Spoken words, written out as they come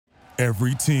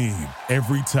Every team,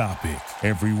 every topic,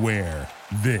 everywhere.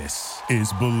 This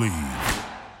is Believe.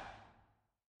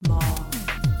 Mark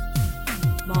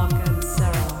and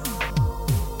Sarah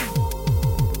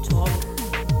talk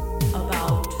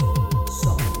about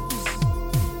songs.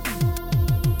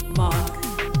 Mark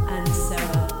and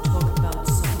Sarah talk about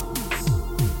songs.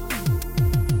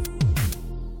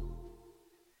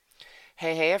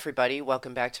 Hey everybody,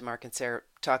 welcome back to Mark and Sarah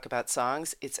Talk About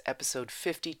Songs. It's episode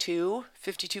 52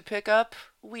 pickup.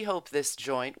 We hope this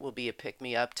joint will be a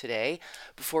pick-me-up today.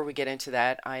 Before we get into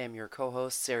that, I am your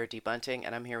co-host, Sarah D. Bunting,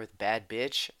 and I'm here with bad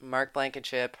bitch, Mark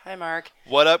Blankenship. Hi, Mark.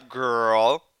 What up,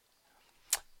 girl?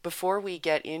 Before we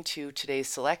get into today's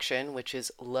selection, which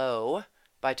is Low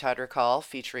by Todrick Hall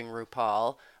featuring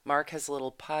RuPaul, Mark has a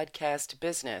little podcast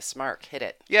business. Mark, hit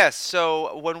it. Yes,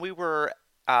 so when we were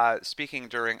speaking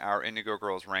during our Indigo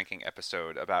Girls ranking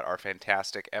episode about our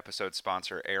fantastic episode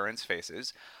sponsor, Aaron's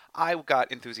Faces, I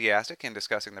got enthusiastic in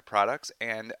discussing the products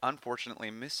and unfortunately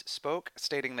misspoke,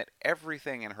 stating that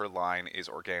everything in her line is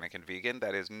organic and vegan.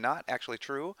 That is not actually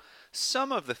true.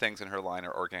 Some of the things in her line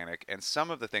are organic and some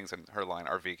of the things in her line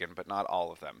are vegan, but not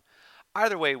all of them.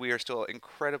 Either way, we are still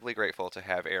incredibly grateful to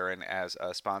have Aaron as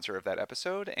a sponsor of that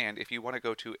episode, and if you want to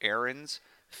go to Aaron's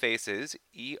Faces,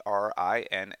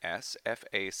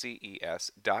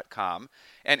 ERINSFACES.com,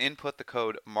 and input the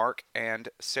code Mark and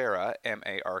Sarah,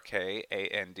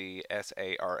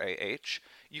 MARKANDSARAH,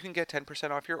 you can get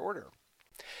 10% off your order.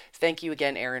 Thank you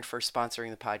again, Aaron, for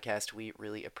sponsoring the podcast. We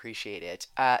really appreciate it.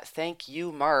 Thank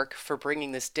you, Mark, for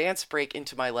bringing this dance break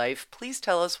into my life. Please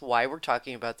tell us why we're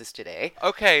talking about this today.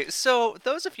 Okay, so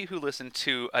those of you who listen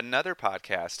to another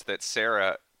podcast that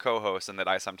Sarah co-hosts and that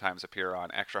I sometimes appear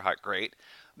on, Extra Hot Great,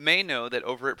 may know that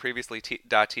over at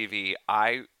Previously.tv,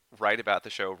 I write about the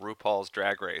show RuPaul's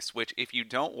Drag Race, which if you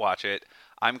don't watch it,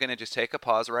 I'm going to just take a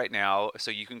pause right now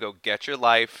so you can go get your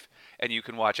life and you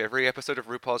can watch every episode of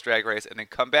RuPaul's Drag Race and then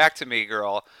come back to me,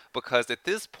 girl, because at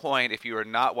this point, if you are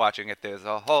not watching it, there's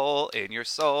a hole in your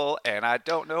soul and I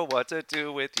don't know what to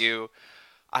do with you.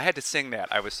 I had to sing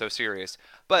that. I was so serious.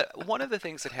 But one of the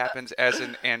things that happens as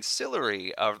an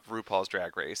ancillary of RuPaul's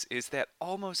Drag Race is that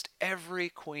almost every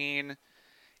queen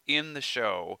in the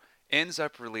show ends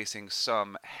up releasing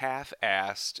some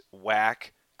half-assed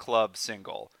whack club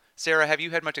single. Sarah, have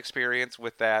you had much experience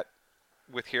with that,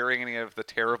 with hearing any of the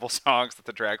terrible songs that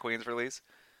the drag queens release?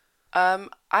 I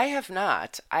have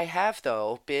not. I have,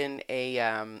 though, been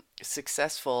a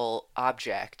successful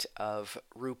object of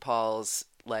RuPaul's,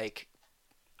 like,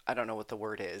 I don't know what the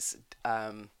word is,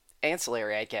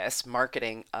 ancillary, I guess,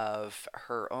 marketing of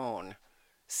her own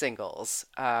singles,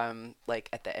 like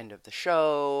at the end of the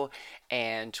show,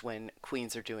 and when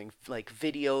queens are doing like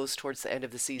videos towards the end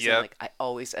of the season. Yep. Like I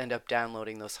always end up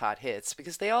downloading those hot hits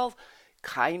because they all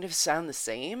kind of sound the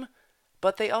same,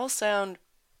 but they all sound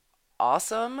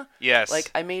awesome. Yes. Like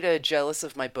I made a jealous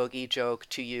of my boogie joke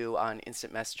to you on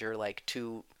Instant Messenger like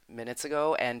 2 minutes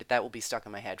ago, and that will be stuck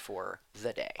in my head for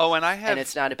the day. Oh, and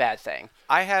it's not a bad thing.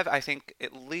 I have, I think,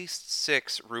 at least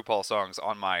 6 RuPaul songs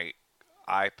on my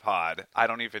iPod. I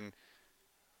don't even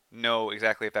know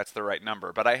exactly if that's the right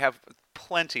number, but I have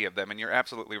plenty of them, and you're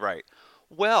absolutely right.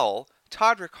 Well,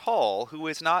 Todrick Hall, who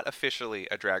is not officially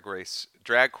a Drag Race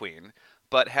drag queen,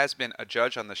 but has been a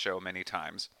judge on the show many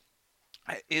times,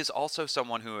 is also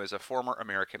someone who is a former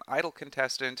American Idol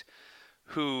contestant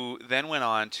who then went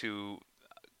on to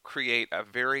create a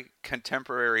very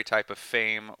contemporary type of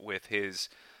fame with his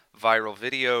viral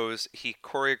videos. He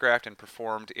choreographed and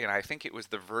performed in, I think it was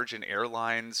the Virgin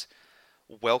Airlines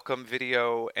welcome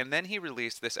video, and then he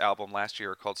released this album last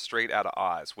year called Straight Outta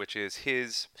Oz, which is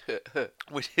his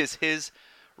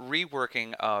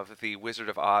reworking of the Wizard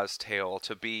of Oz tale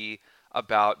to be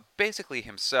about basically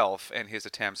himself and his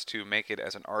attempts to make it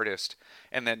as an artist,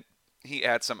 and then he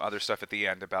adds some other stuff at the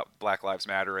end about Black Lives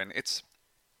Matter, and it's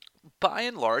by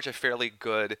and large a fairly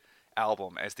good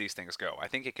album as these things go. I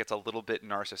think it gets a little bit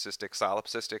narcissistic,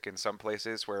 solipsistic in some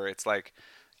places where it's like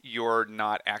you're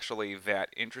not actually that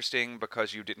interesting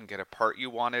because you didn't get a part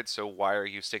you wanted, so why are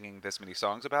you singing this many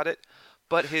songs about it?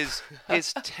 But his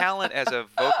talent as a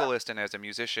vocalist and as a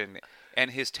musician, and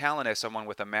his talent as someone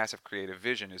with a massive creative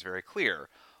vision is very clear.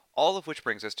 All of which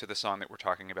brings us to the song that we're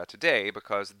talking about today,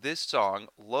 because this song,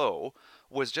 Low,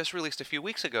 was just released a few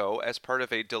weeks ago as part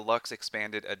of a deluxe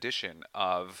expanded edition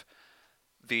of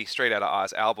the Straight Outta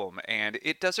Oz album, and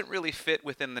it doesn't really fit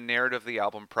within the narrative of the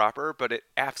album proper, but it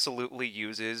absolutely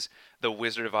uses the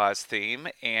Wizard of Oz theme,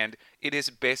 and it is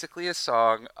basically a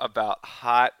song about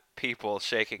hot people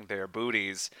shaking their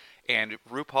booties, and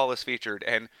RuPaul is featured.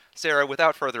 And Sarah,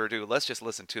 without further ado, let's just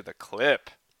listen to the clip.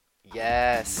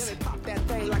 Yes. Pop that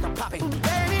thing like a popping. Baby,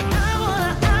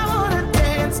 I wanna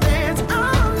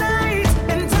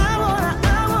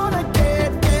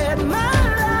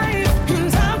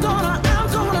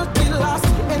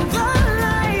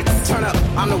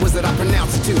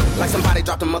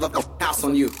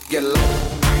get low.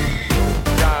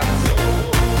 Dance.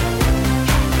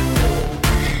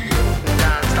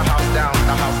 Dance the house down,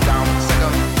 the house down.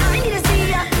 Second. I need to see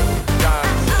ya.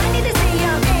 Dance. I need to see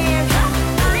ya dance.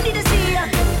 I need to see ya.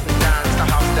 Dance the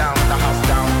house down, the house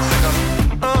down. Second.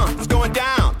 It's going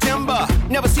down, timber.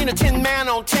 Never seen a tin man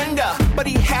on Tinder, but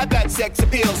he had that sex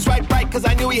appeal. Swipe right, cause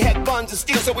I knew he had funds to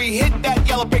steal. So we hit that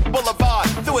yellow brick boulevard.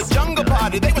 Through a jungle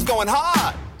party, they was going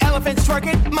hard. Elephants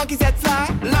twerking, monkeys that fly.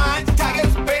 Lions,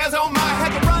 tigers, bears, oh my.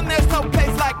 Had to run, there's no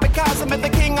place like Mikasa. Met the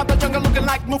king of the jungle looking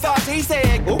like Mufasa. He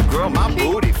said, oh girl, my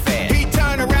booty fat. He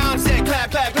turned around and said,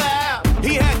 clap, clap, clap.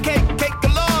 He had cake, cake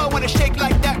galore. When it shake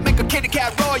like that, make a kitty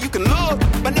cat roar. You can look,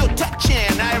 but no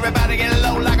touching. Now everybody get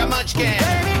low like a munchkin. Baby,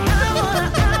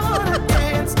 I wanna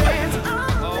dance, dance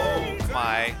all day. Oh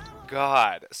my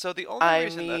God! So the only I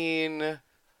reason mean,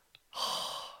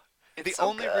 the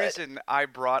only reason I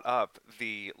brought up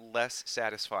the less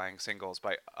satisfying singles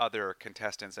by other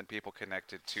contestants and people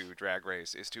connected to Drag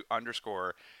Race is to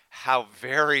underscore how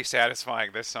very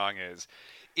satisfying this song is.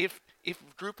 If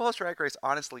RuPaul's Drag Race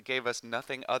honestly gave us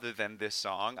nothing other than this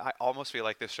song, I almost feel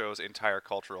like this show's entire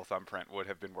cultural thumbprint would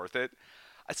have been worth it.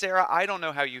 Sarah, I don't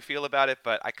know how you feel about it,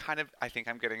 but I think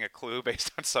I'm getting a clue based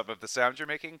on some of the sounds you're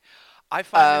making. I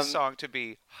find this song to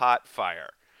be hot fire.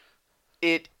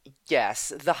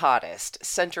 Yes, the hottest,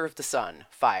 center of the sun,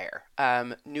 fire,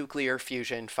 nuclear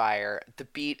fusion, fire. The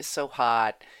beat is so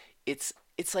hot. It's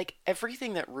like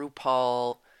everything that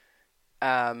RuPaul,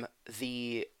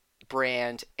 the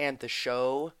brand and the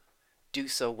show do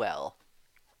so well,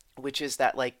 which is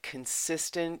that like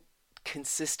consistency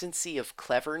of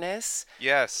cleverness.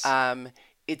 Yes.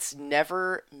 It's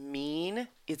never mean.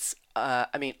 It's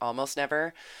almost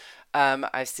never.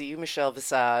 I see you, Michelle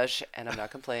Visage, and I'm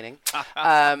not complaining.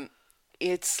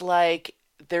 It's like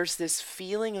there's this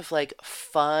feeling of like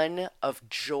fun, of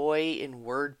joy in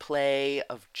wordplay,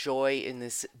 of joy in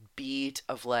this beat,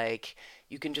 of like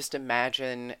you can just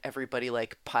imagine everybody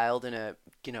like piled in a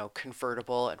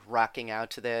convertible and rocking out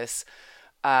to this.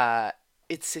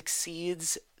 It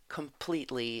succeeds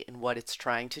completely in what it's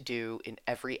trying to do in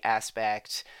every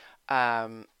aspect.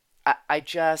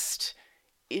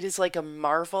 It is like a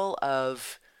marvel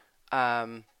of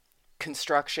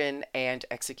construction and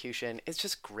execution. It's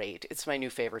just great. It's my new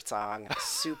favorite song.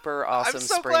 Super awesome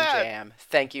so spring glad. jam.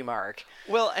 Thank you, Mark.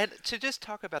 Well, and to just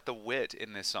talk about the wit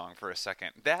in this song for a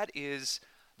second, that is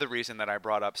the reason that I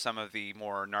brought up some of the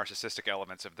more narcissistic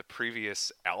elements of the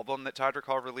previous album that Todrick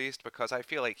Hall released, because I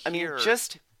feel like here...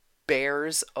 just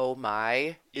Bears, oh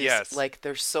my, is Yes. like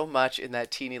there's so much in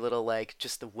that teeny little like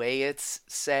just the way it's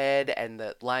said and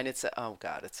the line it's oh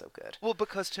god, it's so good. Well,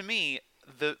 because to me,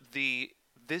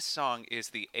 this song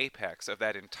is the apex of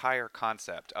that entire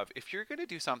concept of if you're going to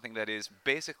do something that is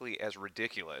basically as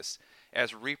ridiculous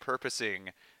as repurposing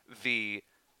the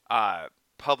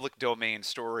public domain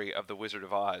story of The Wizard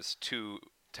of Oz to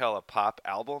tell a pop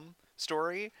album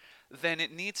story, then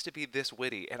it needs to be this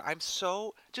witty. And I'm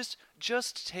so just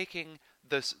taking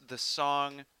the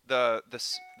song, the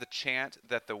chant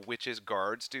that the witches'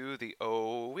 guards do, the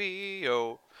oh we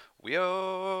oh,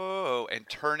 and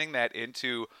turning that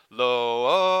into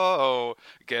low,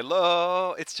 get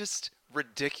low. It's just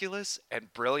ridiculous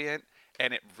and brilliant,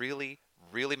 and it really,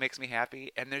 really makes me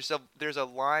happy. And there's a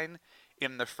line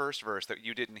in the first verse that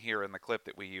you didn't hear in the clip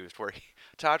that we used, where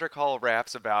Todrick Hall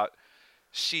raps about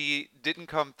she didn't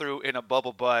come through in a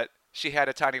bubble butt. She had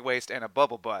a tiny waist and a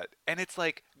bubble butt. And it's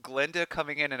like Glenda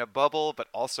coming in a bubble, but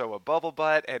also a bubble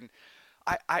butt. And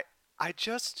I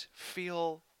just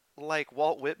feel like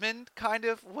Walt Whitman kind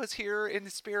of was here in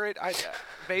spirit.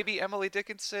 Maybe Emily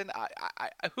Dickinson.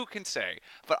 I who can say?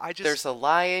 But There's a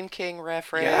Lion King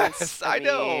reference. Yes, I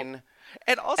know. mean,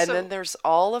 And also, and then there's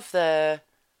all of the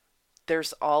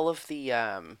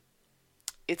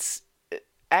it's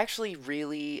actually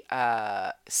really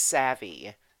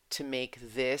savvy to make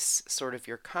this sort of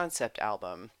your concept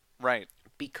album, right.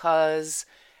 because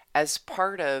as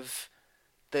part of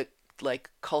the like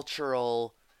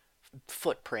cultural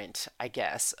footprint, I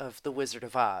guess, of The Wizard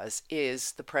of Oz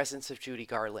is the presence of Judy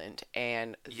Garland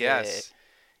and the Yes.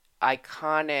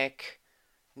 iconic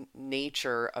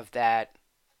nature of that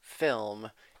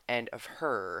film and of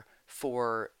her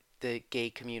for the gay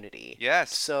community.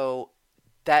 Yes. So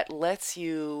that lets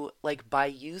you, like, by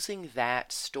using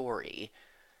that story,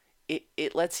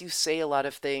 it lets you say a lot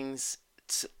of things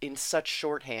in such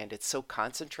shorthand. It's so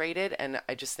concentrated, and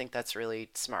I just think that's really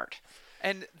smart.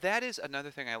 And that is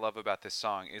another thing I love about this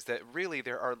song, is that really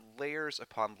there are layers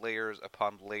upon layers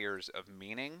upon layers of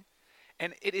meaning.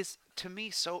 And it is, to me,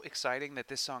 so exciting that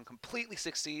this song completely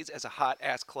succeeds as a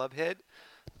hot-ass club hit,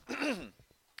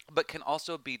 but can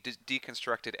also be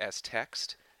deconstructed as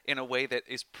text in a way that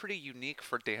is pretty unique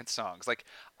for dance songs. Like,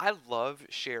 I love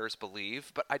Cher's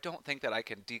Believe, but I don't think that I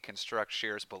can deconstruct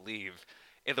Cher's Believe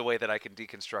in the way that I can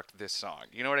deconstruct this song.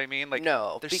 You know what I mean? Like,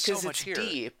 No, there's because so much it's here.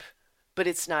 deep, but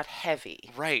it's not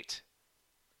heavy. Right.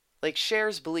 Like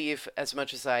Cher's Believe, as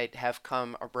much as I have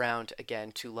come around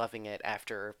again to loving it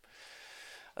after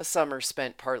a summer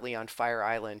spent partly on Fire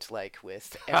Island, like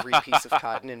with every piece of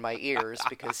cotton in my ears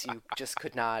because you just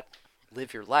could not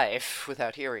live your life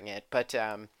without hearing it. But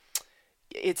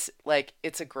it's like,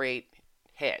 it's a great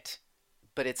hit,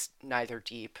 but it's neither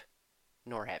deep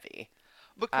nor heavy.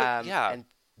 But yeah. And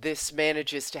this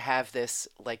manages to have this,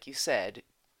 like you said,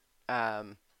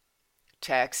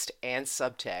 text and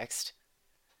subtext,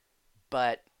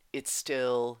 but it's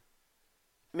still,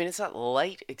 I mean, it's not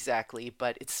light exactly,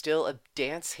 but it's still a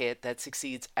dance hit that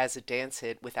succeeds as a dance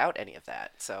hit without any of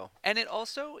that. So, And it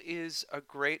also is a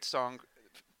great song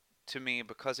to me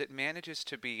because it manages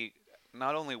to be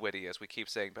not only witty, as we keep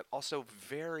saying, but also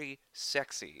very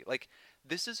sexy. Like,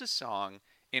 this is a song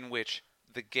in which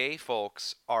the gay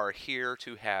folks are here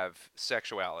to have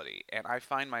sexuality. And I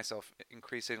find myself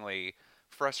increasingly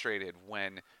frustrated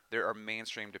when there are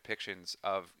mainstream depictions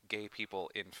of gay people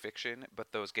in fiction,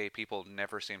 but those gay people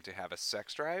never seem to have a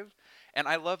sex drive. And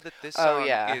I love that this song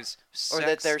is sex. Or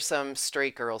that there's some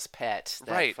straight girl's pet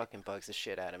that Right. fucking bugs the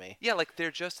shit out of me. Yeah, like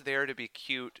they're just there to be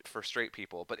cute for straight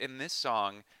people. But in this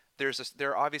song,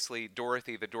 there obviously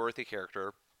Dorothy, the Dorothy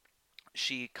character,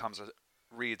 she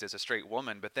reads as a straight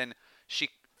woman, but then she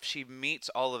meets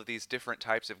all of these different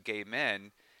types of gay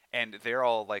men, and they're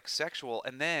all like sexual.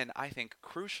 And then I think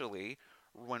crucially,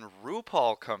 when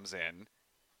RuPaul comes in,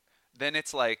 then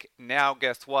it's like, now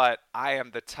guess what? I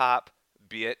am the top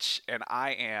bitch, and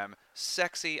I am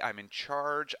sexy. I'm in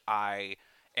charge. I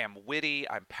am witty.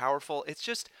 I'm powerful. It's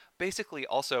just basically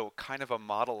also kind of a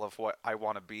model of what I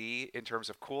want to be in terms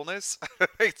of coolness.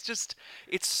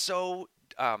 It's so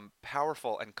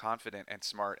powerful and confident and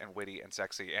smart and witty and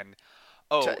sexy. And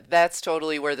That's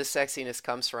totally where the sexiness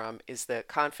comes from, is the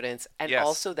confidence, and Yes.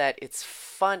 also that it's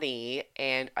funny.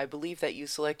 And I believe that you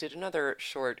selected another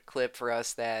short clip for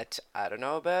us that, I don't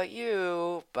know about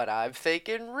you, but I'm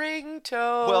thinking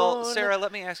ringtone. Well, Sarah,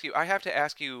 let me ask you. I have to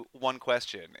ask you one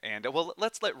question, and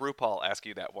let's let RuPaul ask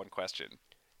you that one question.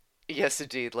 Yes,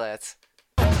 indeed, let's.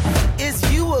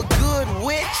 Is you a good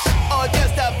witch or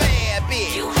just a bad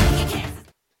bitch?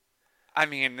 I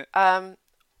mean,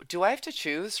 Do I have to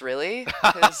choose, really?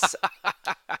 Because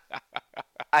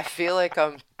I feel like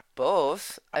I'm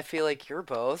both. I feel like you're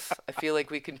both. I feel like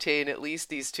we contain at least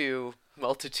these two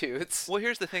multitudes. well,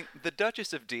 here's the thing: the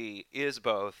Duchess of D is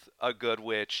both a good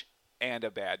witch and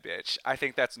a bad bitch. I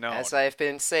think that's known. As I've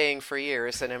been saying for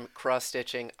years, and I'm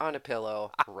cross-stitching on a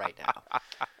pillow right now.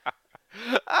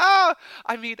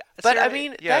 I mean, But Sarah, I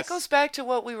mean, yes. that goes back to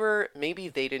what we were. Maybe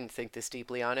they didn't think this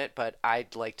deeply on it, but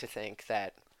I'd like to think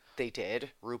that they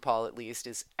did. RuPaul, at least,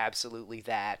 is absolutely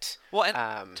that. Well,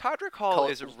 and Todrick Hall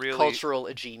is really cultural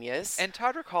a genius. And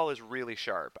Todrick Hall is really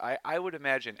sharp. I would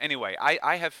imagine. Anyway,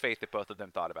 I have faith that both of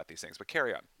them thought about these things. But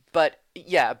carry on. But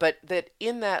yeah, but that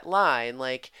in that line,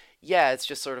 like, yeah, it's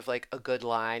just sort of like a good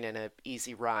line and a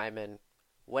easy rhyme and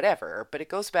whatever. But it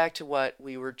goes back to what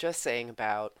we were just saying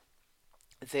about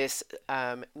this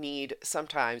need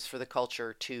sometimes for the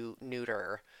culture to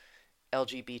neuter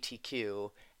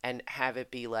LGBTQ and have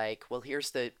it be like, well,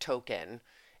 here's the token,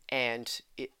 and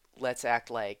let's act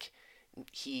like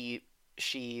he,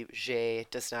 she, they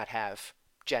does not have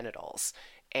genitals.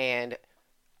 And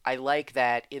I like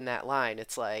that in that line.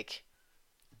 It's like,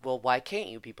 well, why can't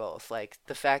you be both? Like,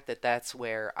 the fact that that's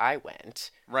where I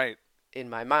went Right. in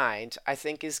my mind, I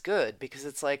think is good, because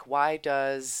it's like, why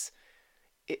does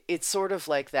it's sort of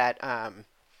like that an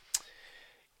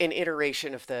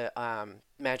iteration of the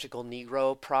magical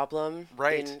Negro problem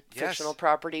Right, in yes. fictional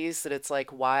properties, that it's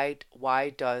like, why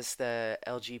does the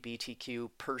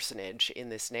LGBTQ personage in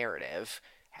this narrative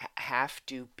have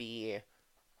to be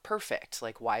perfect?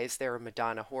 Like, why is there a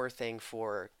Madonna whore thing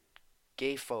for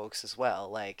gay folks as well?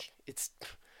 Like, it's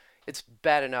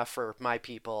bad enough for my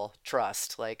people.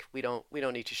 Trust. Like, we don't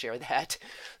need to share that.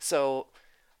 So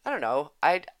I don't know.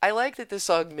 I like that this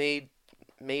song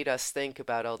made us think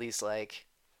about all these like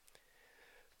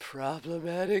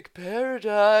problematic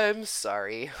paradigms.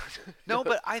 Sorry. No,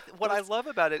 but what I love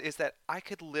about it is that I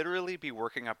could literally be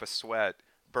working up a sweat,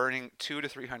 burning 200 to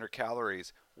 300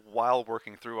 calories while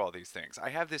working through all these things. I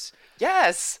have this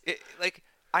Yes.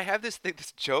 I have this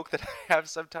joke that I have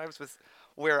sometimes with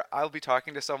where I'll be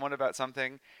talking to someone about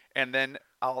something, and then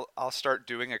I'll start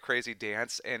doing a crazy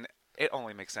dance, and it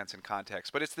only makes sense in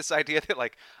context. But it's this idea that,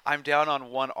 like, I'm down on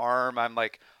one arm, I'm,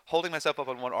 like, holding myself up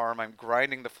on one arm, I'm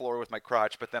grinding the floor with my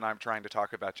crotch, but then I'm trying to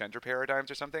talk about gender paradigms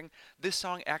or something. This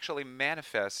song actually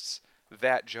manifests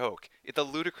that joke. The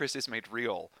ludicrous is made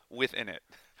real within it.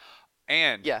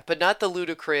 And Yeah, but not the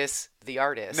Ludacris, the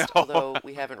artist, No. although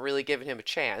we haven't really given him a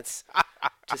chance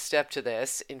to step to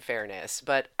this, in fairness.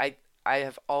 But I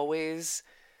have always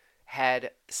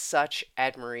had such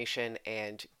admiration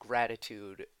and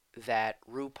gratitude that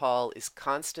RuPaul is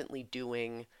constantly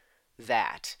doing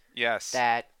that. yes,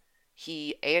 That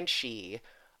he and she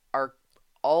are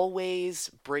always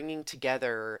bringing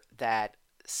together that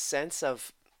sense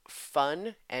of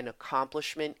fun and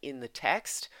accomplishment in the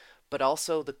text, but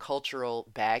also the cultural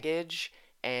baggage,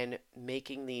 and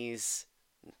making these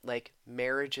like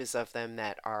marriages of them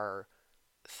that are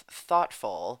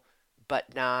thoughtful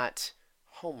but not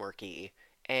homeworky.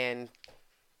 And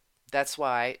that's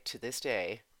why, to this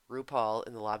day, RuPaul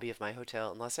in the lobby of my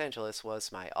hotel in Los Angeles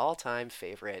was my all-time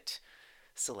favorite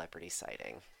celebrity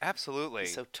sighting. absolutely.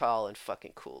 He's so tall and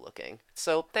fucking cool looking.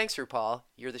 So thanks, RuPaul.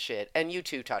 You're the shit. And you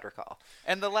too, Todd Recall.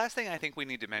 And the last thing I think we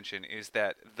need to mention is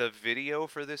that the video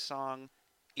for this song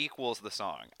equals the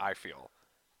song, I feel.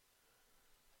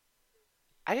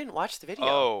 I didn't watch the video.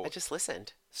 Oh. I just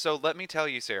listened. So let me tell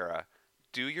you, Sarah,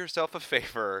 do yourself a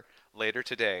favor later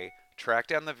today, track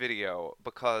down the video,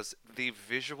 because the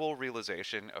visual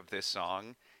realization of this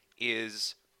song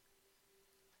is,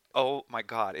 oh my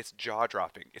God, it's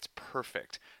jaw-dropping. It's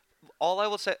perfect. What I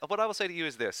will say to you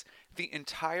is this: the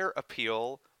entire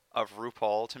appeal of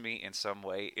RuPaul to me in some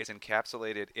way is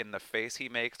encapsulated in the face he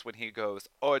makes when he goes,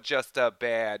 "Oh, just a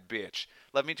bad bitch."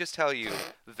 Let me just tell you,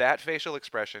 that facial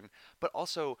expression, but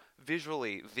also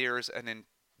visually, there's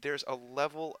a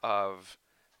level of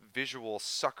visual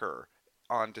sucker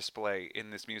on display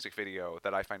in this music video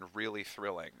that I find really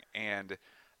thrilling. And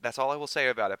that's all I will say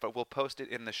about it, but we'll post it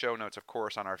in the show notes, of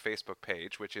course, on our Facebook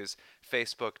page, which is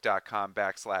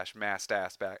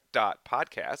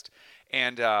facebook.com/mastass.podcast.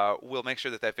 And we'll make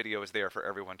sure that video is there for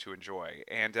everyone to enjoy.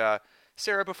 And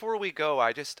Sarah, before we go,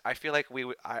 I feel like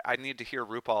I need to hear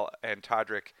RuPaul and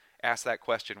Todrick ask that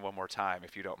question one more time,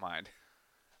 if you don't mind.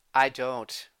 I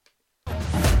don't.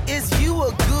 Is you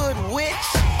a good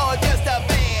witch or just a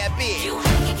bad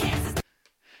bitch?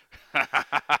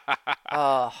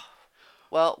 Oh.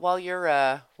 Well, while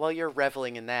you're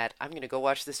reveling in that, I'm going to go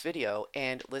watch this video.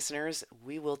 And listeners,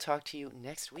 we will talk to you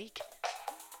next week.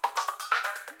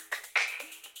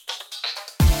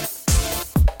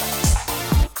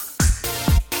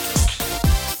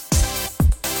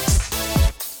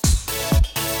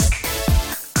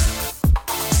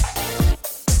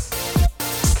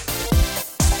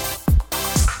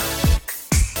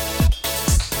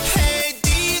 Hey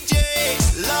DJ,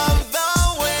 love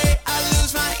the way I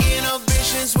lose my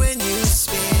inhibitions when you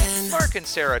spin. Mark and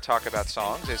Sarah Talk About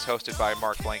Songs is hosted by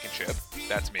Mark Blankenship,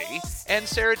 that's me, and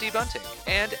Sarah D. Bunting,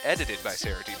 and edited by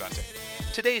Sarah D. Bunting.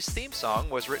 Today's theme song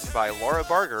was written by Laura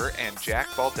Barger and Jack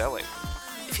Baldelli.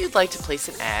 If you'd like to place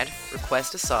an ad,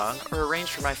 request a song, or arrange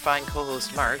for my fine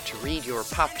co-host Mark to read your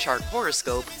pop chart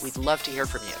horoscope, we'd love to hear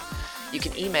from you. You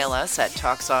can email us at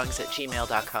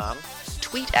talksongs@gmail.com,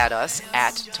 tweet at us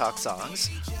at talksongs,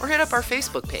 or hit up our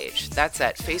Facebook page. That's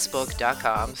at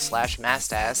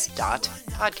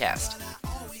facebook.com/mastass.podcast.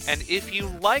 And if you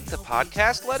like the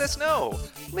podcast, let us know.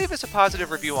 Leave us a positive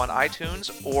review on iTunes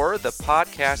or the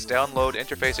podcast download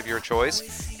interface of your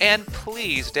choice. And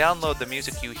please download the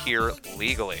music you hear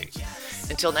legally.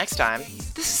 Until next time,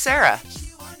 this is Sarah.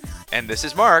 And this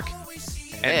is Mark.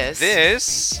 And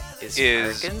This this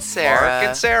is Mark and Sarah. Mark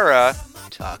and Sarah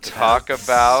Talk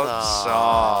about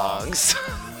songs.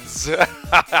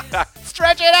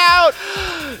 Stretch it out!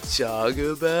 Talk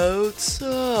about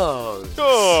songs.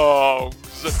 Songs.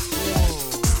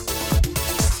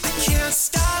 I can't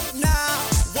stop now,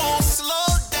 won't slow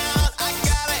down. I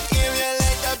gotta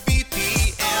emulate the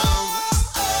BPM.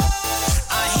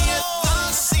 I hit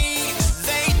the scene,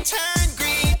 they turn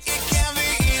green. It can be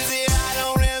easy, I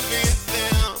don't envy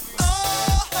them.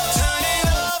 Turn it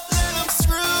up, let them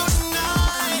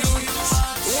scrutinize.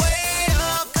 Way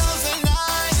up, 'cause the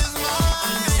night is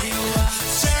mine.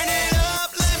 Turn it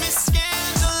up, let me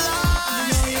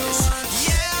scandalize.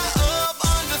 Yeah, up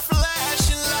under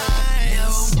flashing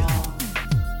lights.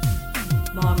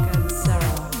 Mark and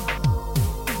Sarah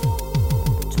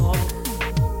talk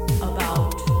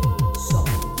about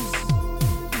songs.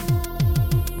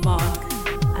 Mark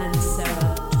and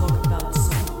Sarah talk about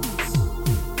songs.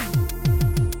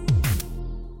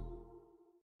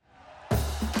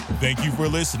 Thank you for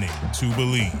listening to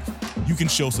Believe. You can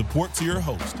show support to your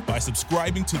host by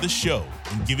subscribing to the show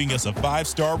and giving us a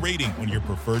 5-star rating on your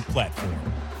preferred platform.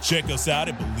 Check us out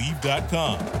at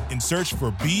Believe.com and search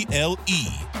for BLEAV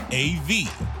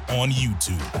on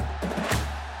YouTube.